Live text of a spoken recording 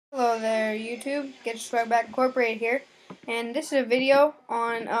there, YouTube. Get Your Swag Back Incorporated here, and this is a video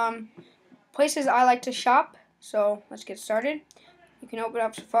on places I like to shop. So let's get started. You can open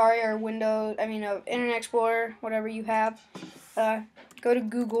up Safari or Windows, Internet Explorer, whatever you have. Go to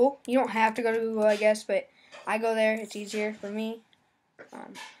Google. You don't have to go to Google, I guess, but I go there. It's easier for me.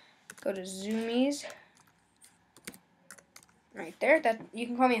 Go to Zumiez. Right there. That you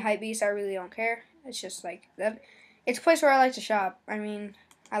can call me Hypebeast. I really don't care. It's just like that. It's a place where I like to shop. I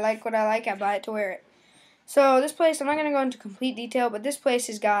like what I like. I buy it to wear it. So this place, I'm not gonna go into complete detail, but this place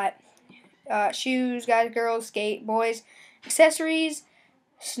has got shoes, guys, girls, skate, boys, accessories,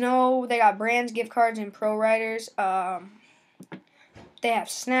 snow. They got brands, gift cards, and pro riders. They have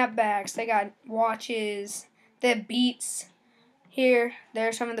snapbacks. They got watches. They have Beats. Here, there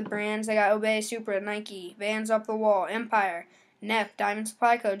are some of the brands. They got Obey, Supra, Nike, Vans Up the Wall, Empire, Neff, Diamond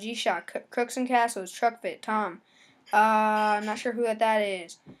Supply Co., G-Shock, Crooks and Castles, Truck Fit, Tom. I'm not sure who that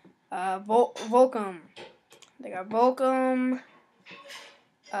is. Volcom. They got Volcom.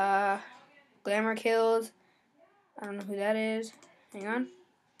 Glamour Kills. I don't know who that is. Hang on.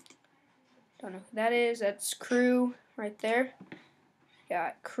 Don't know who that is. That's Crew right there.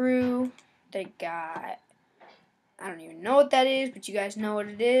 Got Crew. They got... I don't even know what that is, but you guys know what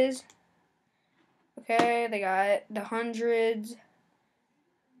it is. Okay, they got the Hundreds.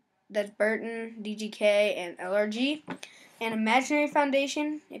 That's Burton, DGK, and LRG. And Imaginary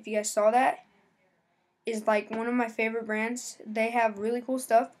Foundation, if you guys saw that, is like one of my favorite brands. They have really cool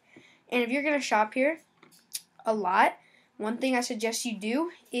stuff. And if you're going to shop here a lot, one thing I suggest you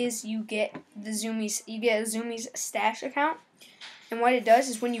do is you get a Zumiez stash account. And what it does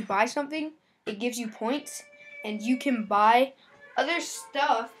is when you buy something, it gives you points. And you can buy other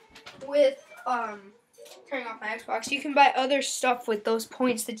stuff with, turning off my Xbox, you can buy other stuff with those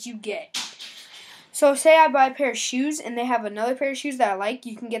points that you get. So say I buy a pair of shoes and they have another pair of shoes that I like,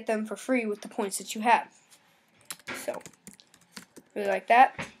 you can get them for free with the points that you have. So, really like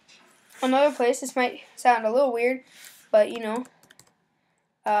that. Another place, this might sound a little weird, but you know,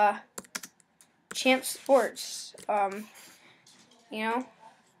 Champ Sports, you know,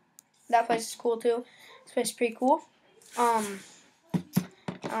 that place is cool too. This place is pretty cool. I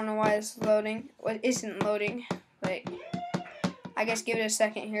don't know why this is loading. Well, it isn't loading, but I guess give it a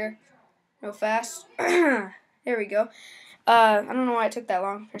second here, real fast. There we go. I don't know why it took that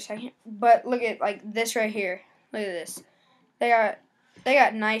long for a second, but look at like this right here. Look at this. They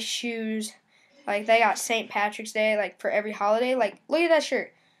got nice shoes. Like they got St. Patrick's Day, like for every holiday. Like look at that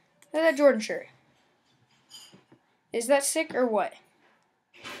shirt. Look at that Jordan shirt. Is that sick or what?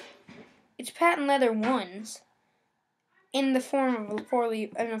 It's patent leather ones in the form of a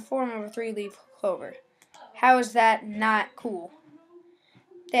 3-leaf clover. How is that not cool?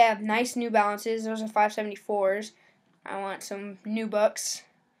 They have nice New Balances. Those are 574s. I want some Nubucks.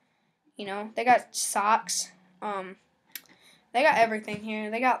 You know, they got socks. They got everything here.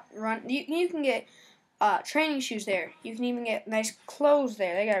 They got you can get training shoes there. You can even get nice clothes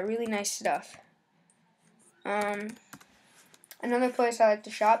there. They got really nice stuff. Another place I like to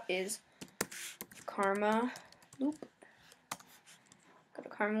shop is Karma Loop. Go to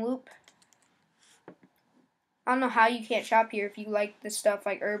Karma Loop. I don't know how you can't shop here if you like this stuff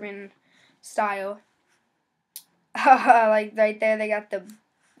like urban style. Like right there they got the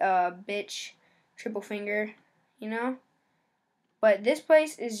bitch triple finger, you know? But this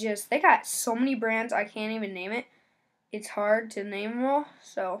place is just, they got so many brands I can't even name it. It's hard to name them all,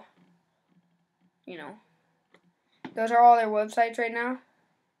 so, you know. Those are all their websites right now.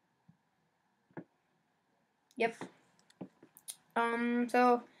 Yep.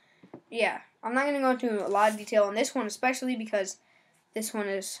 So, yeah. I'm not going to go into a lot of detail on this one, especially because this one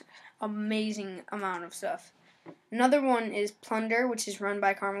is amazing amount of stuff. Another one is Plunder, which is run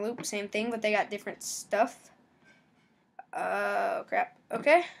by Karma Loop. Same thing, but they got different stuff. Crap.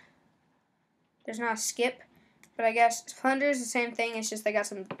 Okay. There's not a skip, but I guess Plunder is the same thing. It's just they got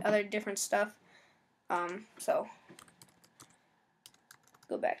some other different stuff. So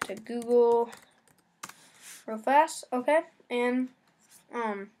go back to Google real fast. Okay, and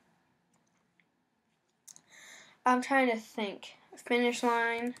I'm trying to think. Finish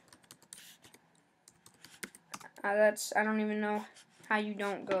Line. I don't even know how you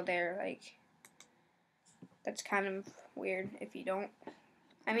don't go there. Like, that's kind of weird if you don't.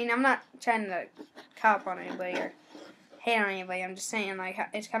 I mean, I'm not trying to cop on anybody or hate on anybody. I'm just saying, like,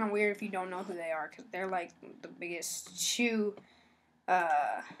 it's kind of weird if you don't know who they are, because they're, like, the biggest shoe,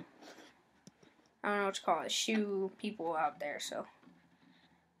 I don't know what to call it, shoe people out there, so,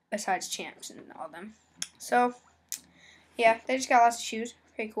 besides Champs and all them. So, yeah, they just got lots of shoes.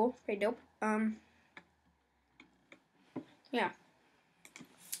 Pretty cool. Pretty dope. Yeah.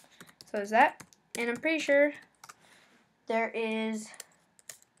 So there's that. And I'm pretty sure there is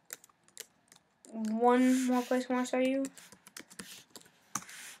one more place I want to show you.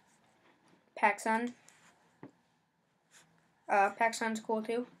 PacSun. PacSun's cool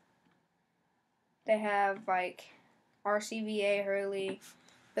too. They have like RCVA, Hurley,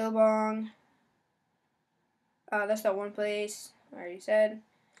 Billabong. That's that one place I already said.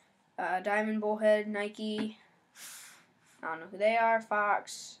 Diamond, Bullhead, Nike. I don't know who they are.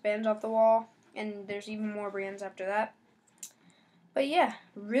 Fox, Bands Off the Wall, and there's even more brands after that. But yeah,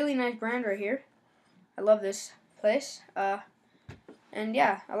 really nice brand right here. I love this place. And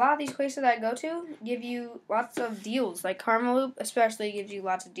yeah, a lot of these places that I go to give you lots of deals. Like Karmaloop especially gives you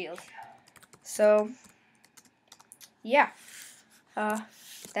lots of deals. So yeah,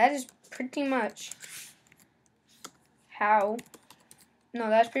 that is pretty much how. No,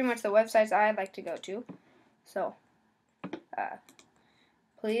 that's pretty much the websites I like to go to. So,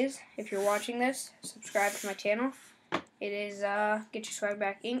 please, if you're watching this, subscribe to my channel. It is Get Your Swag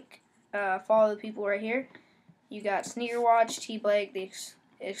Back Inc. Follow the people right here. You got Sneaker Watch, T Blake, the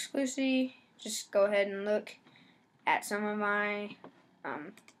Exclusive. Just go ahead and look at some of my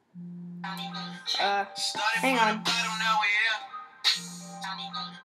hang on.